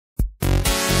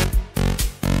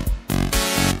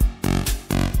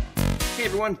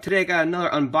everyone, today I got another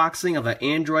unboxing of an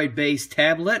Android-based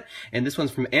tablet, and this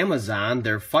one's from Amazon,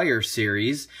 their Fire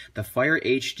series, the Fire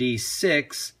HD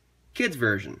 6 Kids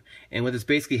version. And what this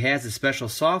basically has is special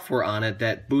software on it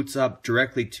that boots up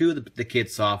directly to the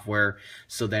kids software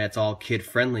so that it's all kid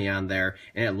friendly on there,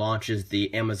 and it launches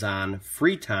the Amazon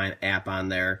Free Time app on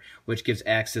there, which gives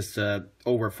access to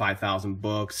over 5,000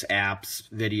 books, apps,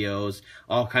 videos,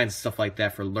 all kinds of stuff like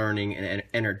that for learning and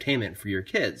entertainment for your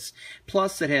kids.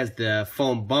 Plus it has the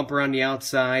foam bumper on the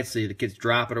outside, so if the kids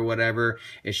drop it or whatever,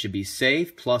 it should be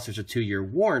safe. Plus there's a 2-year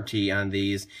warranty on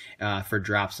these for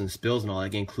drops and spills and all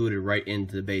that, included right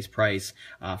into the base price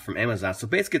from Amazon. So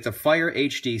basically it's a Fire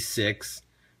HD 6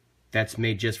 that's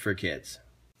made just for kids.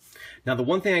 Now the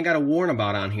one thing I got to warn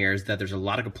about on here is that there's a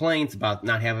lot of complaints about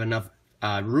not having enough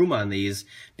room on these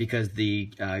because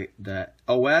the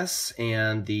OS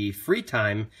and the Free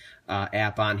Time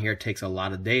app on here takes a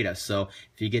lot of data. So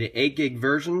if you get an 8 gig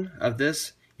version of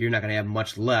this, you're not going to have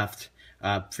much left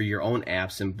for your own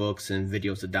apps and books and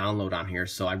videos to download on here.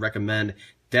 So I recommend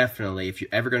definitely, if you're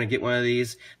ever going to get one of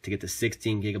these, to get the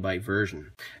 16 gigabyte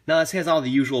version. Now this has all the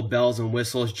usual bells and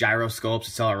whistles, gyroscopes,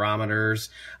 accelerometers,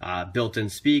 built-in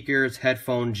speakers,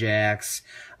 headphone jacks,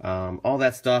 all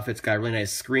that stuff. It's got a really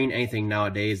nice screen. Anything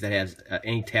nowadays that has,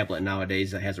 any tablet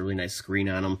nowadays that has a really nice screen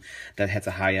on them, that has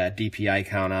a high DPI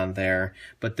count on there.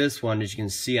 But this one, as you can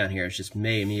see on here, it's just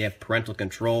made. I mean, you have parental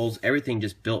controls, everything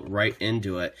just built right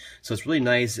into it. So it's really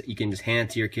nice that you can just hand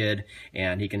it to your kid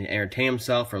and he can entertain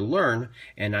himself or learn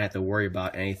and not have to worry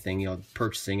about anything, you know,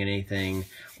 purchasing anything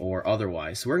or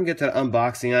otherwise. So we're going to get to the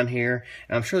unboxing on here,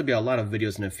 and I'm sure there'll be a lot of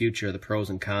videos in the future, the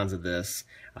pros and cons of this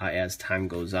as time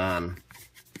goes on.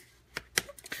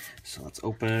 So let's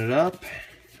open it up,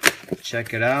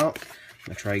 check it out. I'm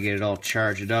going to try to get it all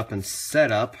charged up and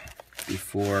set up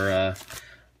before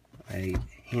I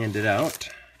hand it out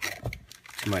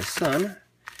to my son.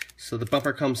 So the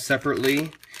bumper comes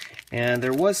separately, and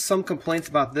there was some complaints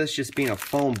about this just being a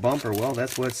foam bumper. Well,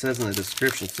 that's what it says in the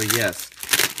description, so yes,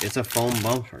 it's a foam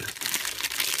bumper.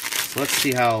 So let's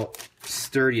see how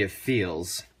sturdy it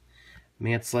feels. I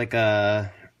mean, it's like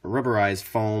a rubberized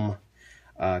foam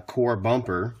core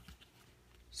bumper.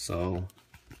 So,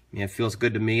 yeah, it feels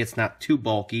good to me. It's not too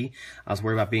bulky. I was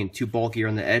worried about being too bulky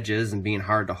on the edges and being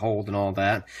hard to hold and all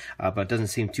that. But it doesn't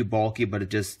seem too bulky, but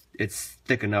it's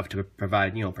thick enough to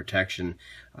provide, you know, protection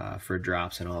for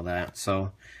drops and all that.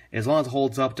 So, as long as it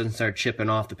holds up, doesn't start chipping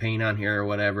off the paint on here or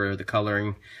whatever, the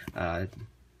coloring,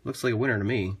 looks like a winner to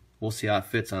me. We'll see how it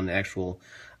fits on the actual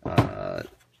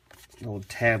little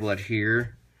tablet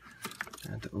here.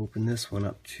 I have to open this one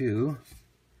up too.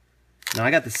 Now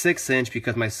I got the 6-inch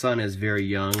because my son is very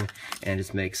young, and it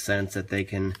just makes sense that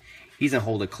he's gonna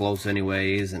hold it close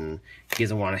anyways, and he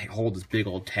doesn't want to hold this big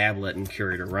old tablet and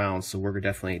carry it around, so we're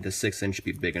definitely, the 6-inch should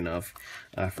be big enough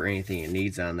for anything it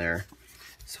needs on there.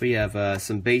 So we have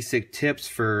some basic tips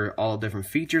for all the different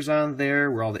features on there,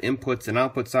 where all the inputs and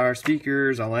outputs are,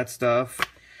 speakers, all that stuff.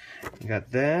 We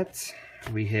got that.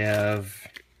 We have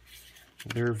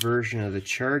their version of the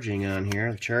charging on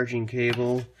here, the charging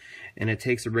cable. And it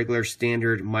takes a regular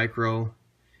standard micro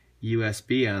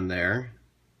USB on there,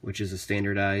 which is a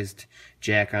standardized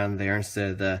jack on there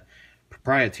instead of the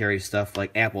proprietary stuff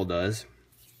like Apple does.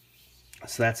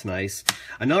 So that's nice.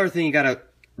 Another thing you gotta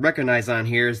recognize on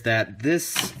here is that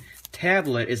this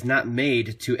tablet is not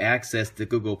made to access the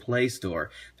Google Play Store,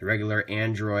 the regular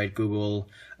Android, Google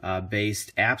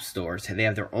based app stores. They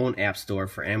have their own app store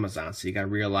for Amazon, so you gotta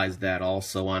realize that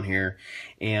also on here.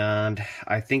 And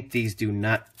I think these do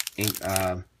not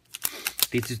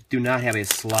just do not have a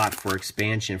slot for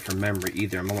expansion for memory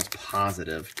either. I'm almost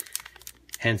positive.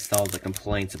 Hence all the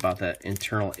complaints about that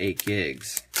internal 8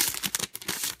 gigs.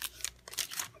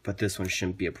 But this one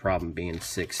shouldn't be a problem being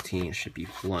 16. It should be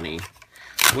plenty.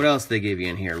 What else they give you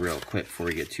in here real quick before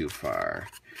we get too far?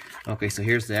 Okay, so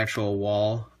here's the actual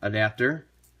wall adapter.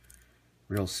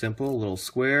 Real simple, little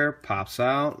square, pops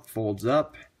out, folds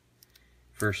up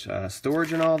for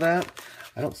storage and all that.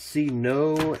 I don't see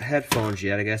no headphones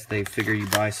yet. I guess they figure you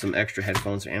buy some extra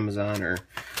headphones from Amazon or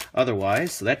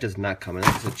otherwise. So that does not come in.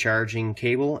 This is a charging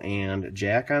cable and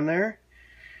jack on there.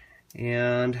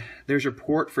 And there's your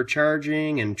port for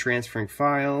charging and transferring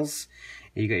files.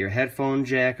 You got your headphone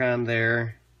jack on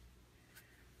there.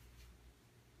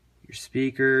 Your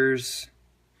speakers.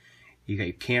 You got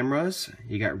your cameras.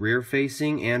 You got rear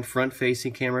facing and front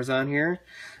facing cameras on here.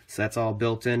 So that's all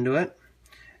built into it.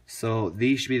 So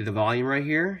these should be the volume right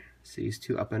here. So these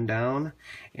two up and down.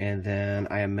 And then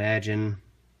I imagine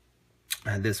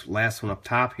this last one up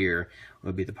top here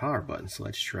would be the power button. So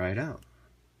let's try it out.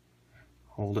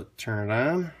 Hold it, turn it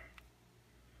on.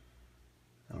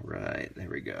 Alright, there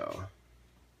we go.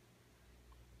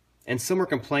 And some were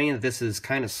complaining that this is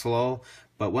kind of slow,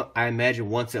 but I imagine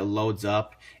once it loads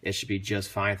up, it should be just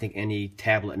fine. I think any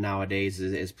tablet nowadays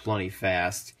is plenty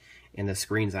fast. And the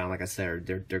screens on, like I said,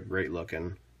 they're great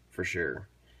looking, for sure.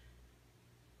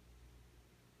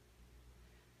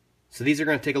 So these are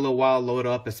going to take a little while to load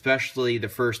up, especially the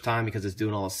first time because it's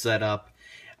doing all the setup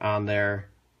on there.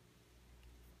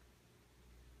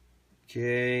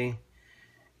 Okay.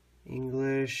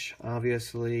 English,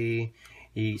 obviously.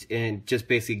 And just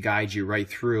basically guides you right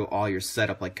through all your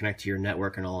setup, like connect to your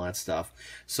network and all that stuff.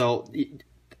 So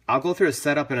I'll go through the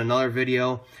setup in another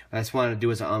video. I just wanted to do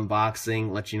as an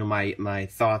unboxing, let you know my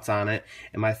thoughts on it.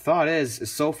 And my thought is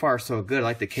so far so good. I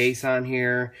like the case on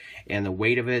here, and the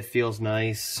weight of it feels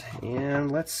nice.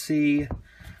 And let's see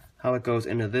how it goes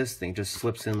into this thing. Just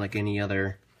slips in like any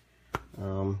other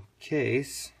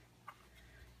case.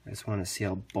 I just want to see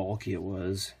how bulky it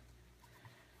was.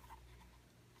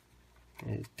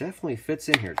 It definitely fits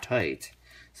in here tight,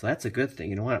 so that's a good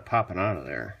thing. You don't want it popping out of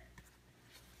there.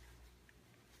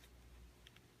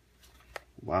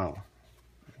 Wow.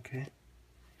 Okay.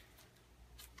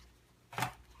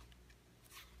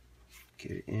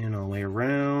 Get it in all the way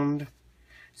around.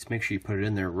 Just make sure you put it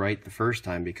in there right the first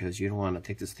time because you don't want to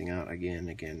take this thing out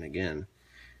again.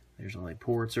 There's all the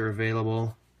ports are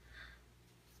available.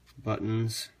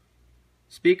 Buttons.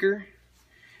 Speaker.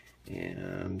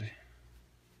 And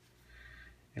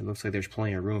it looks like there's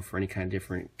plenty of room for any kind of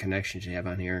different connections you have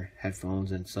on here,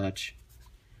 headphones and such.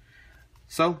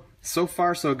 So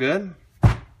far so good.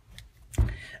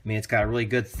 I mean, it's got really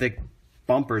good thick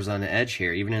bumpers on the edge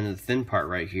here, even in the thin part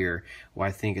right here, where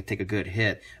I think it'd take a good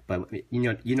hit. But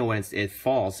you know when it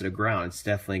falls to the ground, it's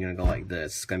definitely going to go like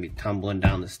this. It's going to be tumbling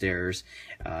down the stairs,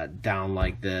 down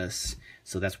like this.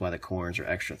 So that's why the corners are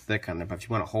extra thick on there. But if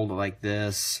you want to hold it like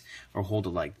this or hold it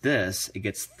like this, it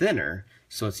gets thinner,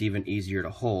 so it's even easier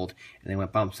to hold. And then when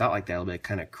it bumps out like that, it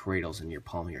kind of cradles in your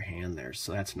palm of your hand there.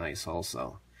 So that's nice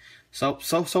also.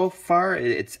 So far,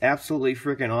 it's absolutely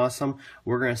freaking awesome.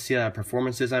 We're going to see how the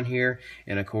performance is on here,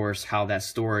 and of course, how that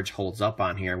storage holds up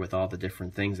on here with all the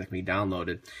different things that can be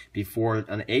downloaded. Before,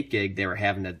 on the 8 gig, they were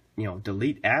having to,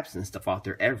 delete apps and stuff out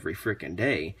there every freaking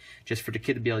day, just for the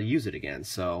kid to be able to use it again.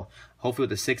 So, hopefully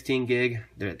with the 16 gig,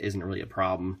 there isn't really a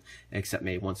problem, except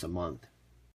maybe once a month.